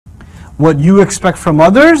What you expect from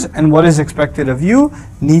others and what is expected of you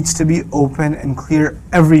needs to be open and clear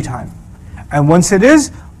every time. And once it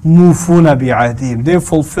is, mufuna bi'ahdihim, they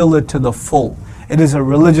fulfill it to the full. It is a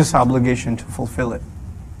religious obligation to fulfill it.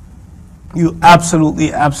 You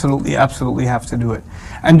absolutely, absolutely, absolutely have to do it.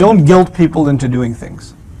 And don't guilt people into doing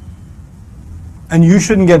things. And you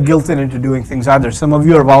shouldn't get guilted into doing things either. Some of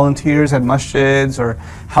you are volunteers at masjids or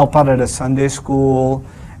help out at a Sunday school,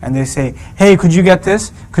 and they say, hey, could you get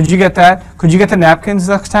this? Could you get that? Could you get the napkins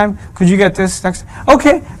next time? Could you get this next time?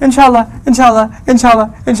 Okay, inshallah, inshallah,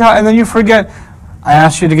 inshallah, inshallah. And then you forget, I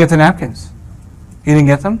asked you to get the napkins. You didn't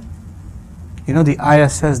get them? You know, the ayah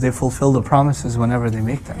says they fulfill the promises whenever they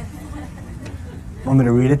make them. Want me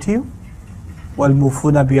to read it to you?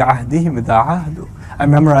 وَالْمُوفُونَ بِعَهْدِهِمْ إِذَا عَهْدُوا. I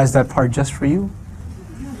memorized that part just for you.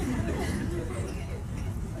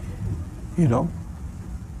 You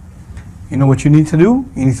know what you need to do?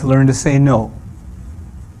 You need to learn to say no.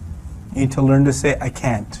 You need to learn to say, I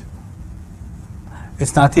can't.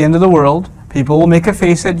 It's not the end of the world. People will make a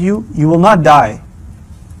face at you. You will not die.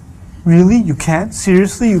 Really? You can't?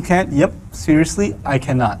 Seriously? You can't? Yep. Seriously? I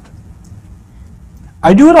cannot.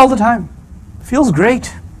 I do it all the time. Feels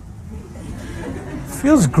great.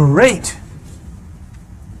 Feels great.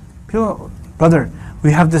 People, brother,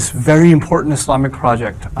 we have this very important Islamic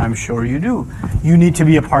project. I'm sure you do. You need to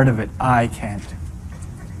be a part of it. I can't.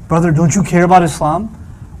 Brother, don't you care about Islam?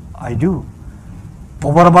 I do. But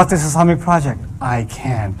what about this Islamic project? I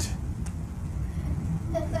can't.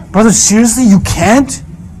 Brother, seriously, you can't?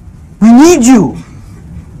 We need you.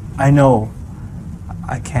 I know.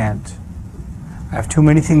 I can't. I have too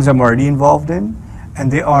many things I'm already involved in,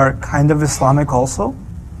 and they are kind of Islamic also.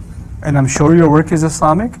 And I'm sure your work is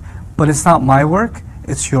Islamic, but it's not my work,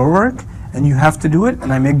 it's your work, and you have to do it,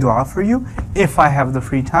 and I make dua for you. If I have the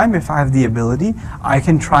free time, if I have the ability, I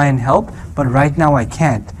can try and help, but right now I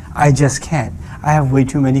can't. I just can't. I have way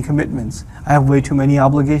too many commitments. I have way too many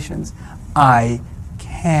obligations. I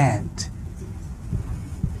can't.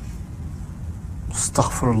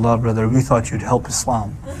 Astaghfirullah, brother, we thought you'd help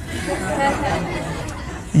Islam.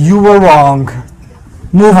 You were wrong.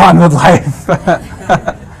 Move on with life.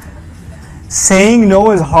 Saying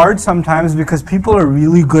no is hard sometimes because people are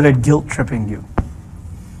really good at guilt tripping you.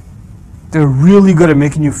 They're really good at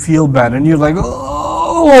making you feel bad, and you're like,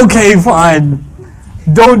 oh, okay, fine.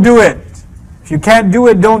 Don't do it. If you can't do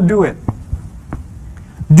it, don't do it.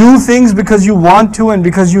 Do things because you want to and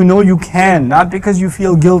because you know you can, not because you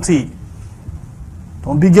feel guilty.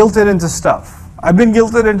 Don't be guilted into stuff. I've been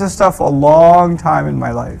guilted into stuff a long time in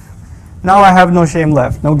my life. Now I have no shame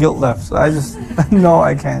left, no guilt left. So I just, no,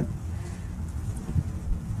 I can't.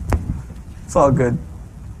 It's all good,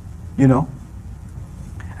 you know.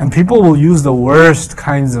 And people will use the worst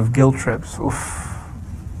kinds of guilt trips. Oof.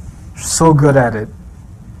 So good at it.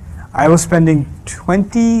 I was spending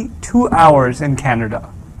 22 hours in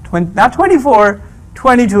Canada. Not 24,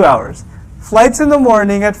 22 hours. Flights in the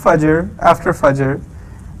morning at Fajr, after Fajr.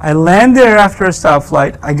 I land there after a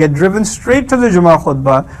stoplight. I get driven straight to the Jummah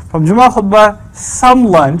khutbah. From Jummah khutbah, some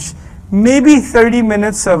lunch, maybe 30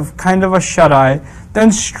 minutes of kind of a shut-eye,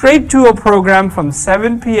 then straight to a program from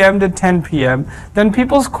 7 p.m. to 10 p.m., then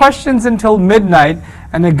people's questions until midnight,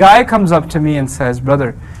 and a guy comes up to me and says,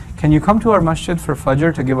 brother, can you come to our masjid for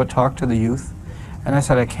Fajr to give a talk to the youth? And I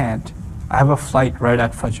said, I can't. I have a flight right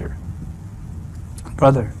at Fajr.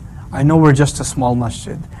 Brother, I know we're just a small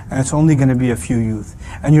masjid, and it's only going to be a few youth,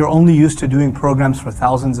 and you're only used to doing programs for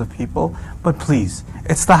thousands of people, but please,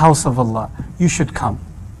 it's the house of Allah. You should come.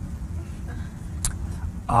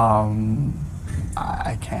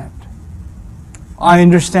 I can't. I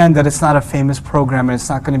understand that it's not a famous program and it's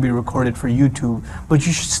not going to be recorded for YouTube, but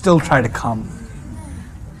you should still try to come.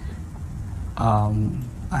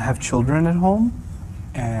 I have children at home,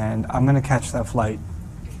 and I'm going to catch that flight.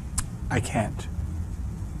 I can't.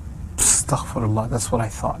 Astaghfirullah, that's what I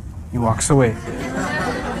thought. He walks away.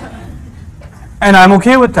 And I'm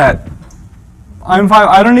okay with that. I'm fine.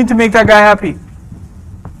 I don't need to make that guy happy.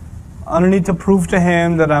 I don't need to prove to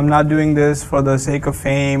him that I'm not doing this for the sake of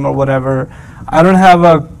fame or whatever. I don't have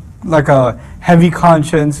a heavy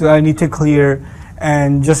conscience that I need to clear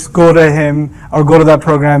and just go to him or go to that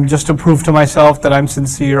program just to prove to myself that I'm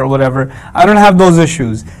sincere or whatever. I don't have those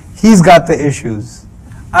issues. He's got the issues.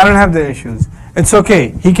 I don't have the issues. It's okay.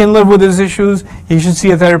 He can live with his issues. He should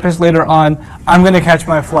see a therapist later on. I'm going to catch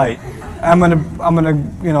my flight. I'm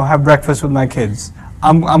gonna have breakfast with my kids.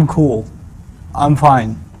 I'm cool. I'm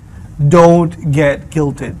fine. Don't get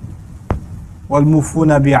guilted.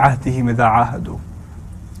 وَالْمُوفُونَ بِعَهْدِهِمْ إِذَا عَاهَدُوا.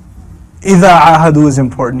 إِذَا عَاهَدُوا is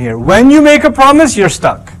important here. When you make a promise, you're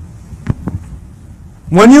stuck.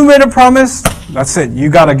 When you made a promise, that's it. You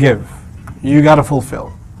gotta give. You got to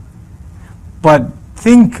fulfill. But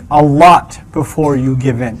think a lot before you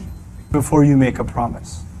give in, before you make a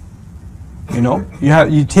promise. You know,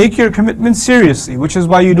 you take your commitment seriously, which is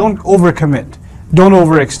why you don't overcommit, don't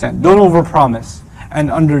overextend, don't overpromise, and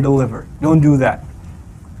underdeliver. Don't do that.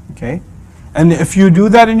 Okay? And if you do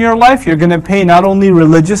that in your life, you're going to pay not only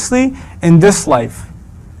religiously, in this life.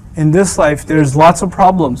 In this life, there's lots of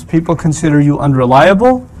problems. People consider you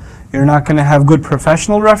unreliable. You're not going to have good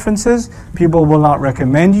professional references. People will not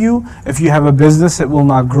recommend you. If you have a business, it will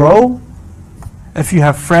not grow. If you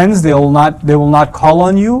have friends, they will not call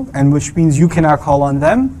on you, and which means you cannot call on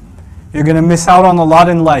them. You're going to miss out on a lot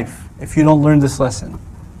in life if you don't learn this lesson.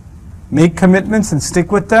 Make commitments and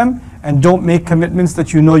stick with them, and don't make commitments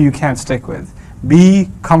that you know you can't stick with. Be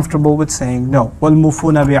comfortable with saying no.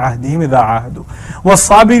 وَالْمُوفُونَ بِعَهْدِهِمْ إِذَا عَاهَدُوا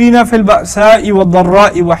وَالصَّابِرِينَ فِي الْبَأْسَاءِ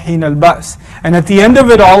وَالضَّرَّاءِ وَحِينَ الْبَأْسِ. And at the end of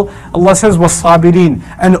it all, Allah says,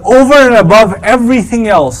 وَالصَّابِرِينَ. And over and above everything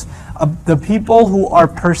else, the people who are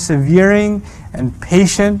persevering and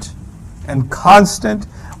patient and constant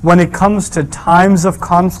when it comes to times of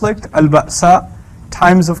conflict, al-ba'sa,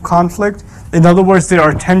 times of conflict. In other words, there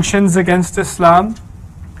are tensions against Islam.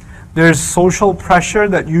 There's social pressure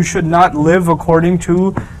that you should not live according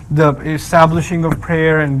to the establishing of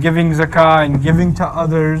prayer and giving zakah and giving to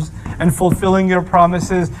others and fulfilling your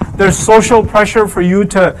promises. There's social pressure for you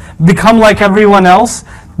to become like everyone else.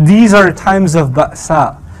 These are times of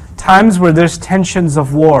ba'sa, times where there's tensions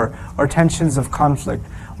of war or tensions of conflict.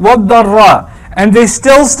 وَالضَّرَّا. And they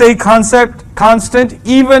still stay constant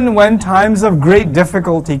even when times of great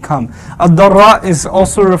difficulty come. Ad-darra is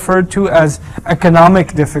also referred to as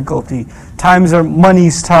economic difficulty. Times are,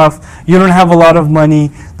 money's tough, you don't have a lot of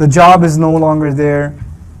money, the job is no longer there.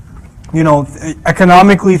 You know,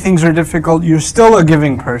 economically things are difficult, you're still a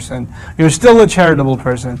giving person, you're still a charitable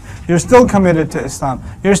person, you're still committed to Islam.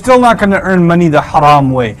 You're still not going to earn money the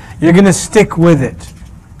haram way. You're going to stick with it.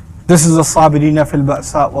 This is the sabirina fil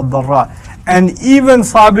ba'sa wal darra. And even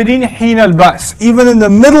sabirin heen al-ba's, even in the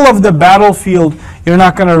middle of the battlefield, you're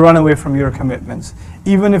not going to run away from your commitments.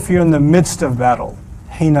 Even if you're in the midst of battle,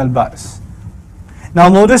 heen al-ba's. Now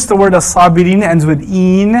notice the word as-sabirin ends with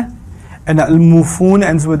een, and al-mufun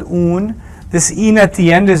ends with un. This een at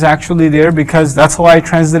the end is actually there because that's how I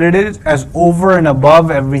translated it as over and above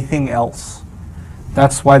everything else.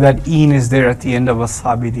 That's why that een is there at the end of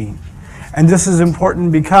as-sabirin. And this is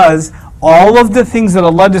important because all of the things that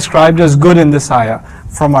Allah described as good in this ayah,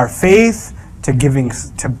 from our faith, to giving,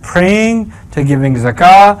 to praying, to giving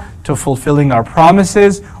zakah, to fulfilling our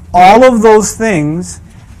promises, all of those things,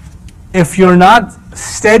 if you're not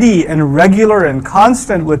steady and regular and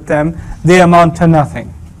constant with them, they amount to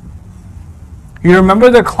nothing. You remember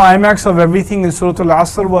the climax of everything in Surah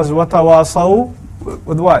Al-Asr was وَتَوَاصَوْا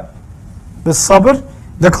with what? The sabr.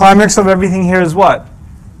 The climax of everything here is what?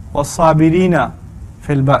 وَالصَّابِرِينَ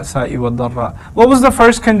فِي الْبَأْسَاءِ وَالضَّرَّاءِ. What was the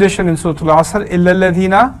first condition in Surah Al-Asr? إِلَّا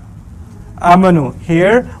الَّذِينَ آمَنُوا.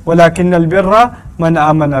 Here, وَلَكِنَّ الْبِرَّ مَنْ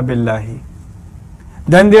آمَنَ بِاللَّهِ.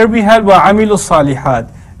 Then there we had وَعَمِلُوا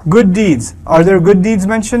الصَّالِحَاتِ. Good deeds. Are there good deeds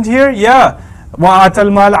mentioned here? Yeah. وَآتَى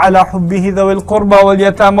الْمَالَ عَلَى حُبِّهِ ذَوِي الْقُرْبَى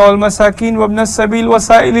وَالْيَتَامَى وَالْمَسَاكِينَ وَابْنَ السَّبِيلِ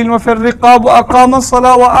وَسَائِلِينَ وَفِي الرِّقَابِ وَأَقَامَ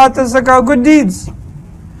الصَّلَاةَ وَآتَى الزَّكَاةَ. Good deeds.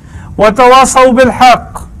 وَتَوَاصَوْا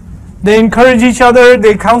بِالْحَقِّ. They encourage each other,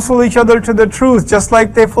 they counsel each other to the truth, just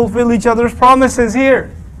like they fulfill each other's promises here.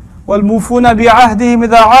 وَالْمُوفُونَ بِعَهْدِهِمْ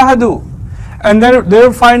إِذَا عَاهَدُوا. And then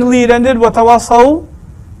there finally it ended, وَتَوَاصَوْا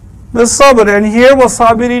بِالصَّبْرِ. And here,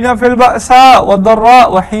 وَالصَّابِرِينَ فِي الْبَأْسَاءِ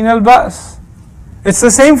وَالضَّرَّاءِ وَحِينَ الْبَأْسِ. It's the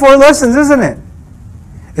same 4 lessons, isn't it?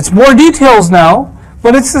 It's more details now,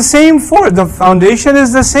 but it's the same 4. The foundation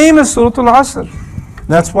is the same as Surah Al-Asr.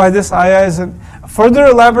 That's why this ayah is a further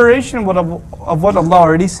elaboration of what Allah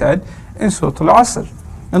already said in Surah Al-Asr.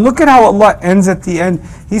 And look at how Allah ends at the end.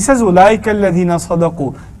 He says, أُولَٰئِكَ الَّذِينَ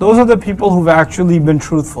صَدَقُوا. Those are the people who've actually been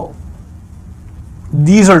truthful.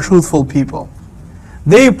 These are truthful people.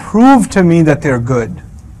 They prove to me that they're good.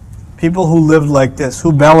 People who lived like this,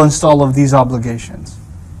 who balanced all of these obligations.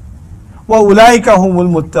 وَأُولَٰئِكَ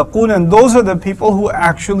هُمُ الْمُتَّقُونَ. And those are the people who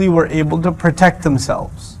actually were able to protect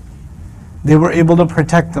themselves. They were able to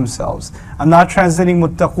protect themselves. I'm not translating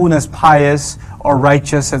muttaqun as pious or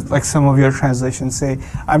righteous, as like some of your translations say.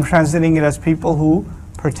 I'm translating it as people who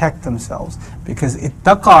protect themselves. Because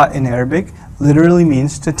ittaqa in Arabic literally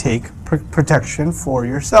means to take protection for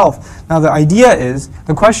yourself. Now the idea is,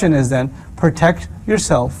 the question is then, protect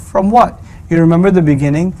yourself from what? You remember the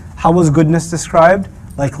beginning? How was goodness described?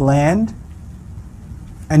 Like land.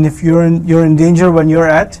 And if you're in danger when you're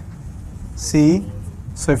at sea.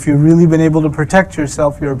 So if you've really been able to protect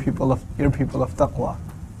yourself, you're people of taqwa.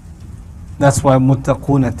 That's why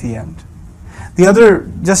muttaqun at the end. The other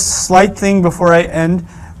just slight thing before I end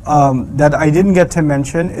that I didn't get to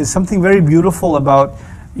mention is something very beautiful about,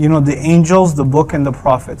 you know, the angels, the book, and the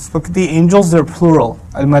prophets. Look at the angels, they're plural.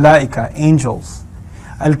 Al-Malaika, angels.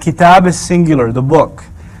 Al-Kitab is singular, the book.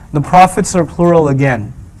 The prophets are plural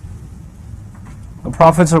again. The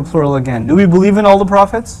prophets are plural again. Do we believe in all the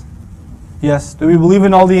prophets? Yes. Do we believe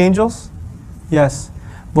in all the angels? Yes.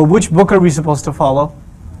 But which book are we supposed to follow?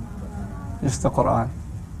 Just the Quran.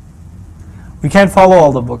 We can't follow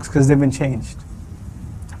all the books because they've been changed.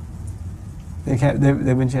 They've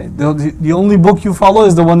been changed. The only book you follow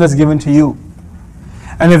is the one that's given to you.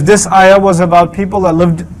 And if this ayah was about people that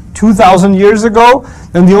lived 2,000 years ago,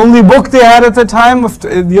 then the only book they had at the time, if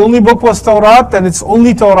the only book was Torah, then it's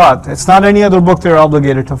only Torah. It's not any other book they're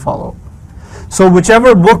obligated to follow. So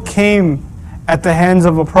whichever book came at the hands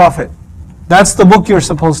of a prophet, that's the book you're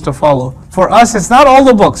supposed to follow. For us, it's not all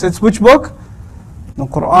the books. It's which book? The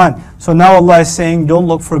Quran. So now Allah is saying, don't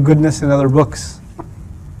look for goodness in other books.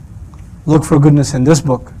 Look for goodness in this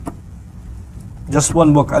book. Just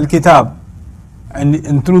one book, Al-Kitab.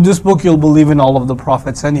 And through this book you'll believe in all of the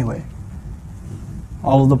prophets anyway.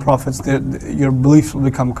 All of the prophets, your beliefs will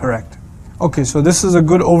become correct. Okay, so this is a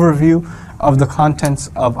good overview of the contents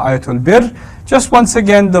of Ayatul Bir. Just once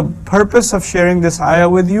again, the purpose of sharing this ayah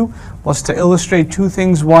with you was to illustrate two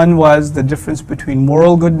things. One was the difference between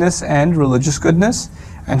moral goodness and religious goodness,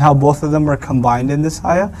 and how both of them are combined in this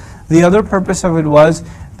ayah. The other purpose of it was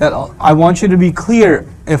that I want you to be clear,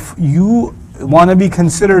 if you want to be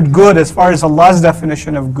considered good as far as Allah's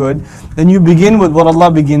definition of good, then you begin with what Allah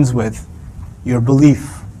begins with, your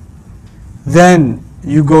belief. Then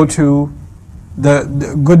you go to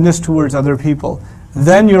the goodness towards other people.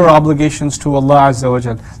 Then your obligations to Allah Azza wa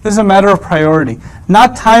Jal. This is a matter of priority,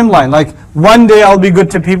 not timeline. Like one day I'll be good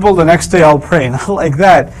to people, the next day I'll pray, not like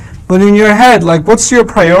that. But in your head, like what's your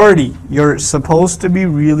priority? You're supposed to be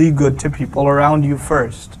really good to people around you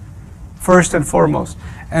first and foremost.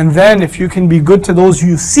 And then if you can be good to those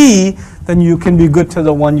you see, then you can be good to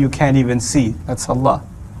the one you can't even see. That's Allah.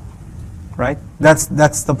 Right? That's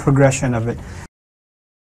the progression of it.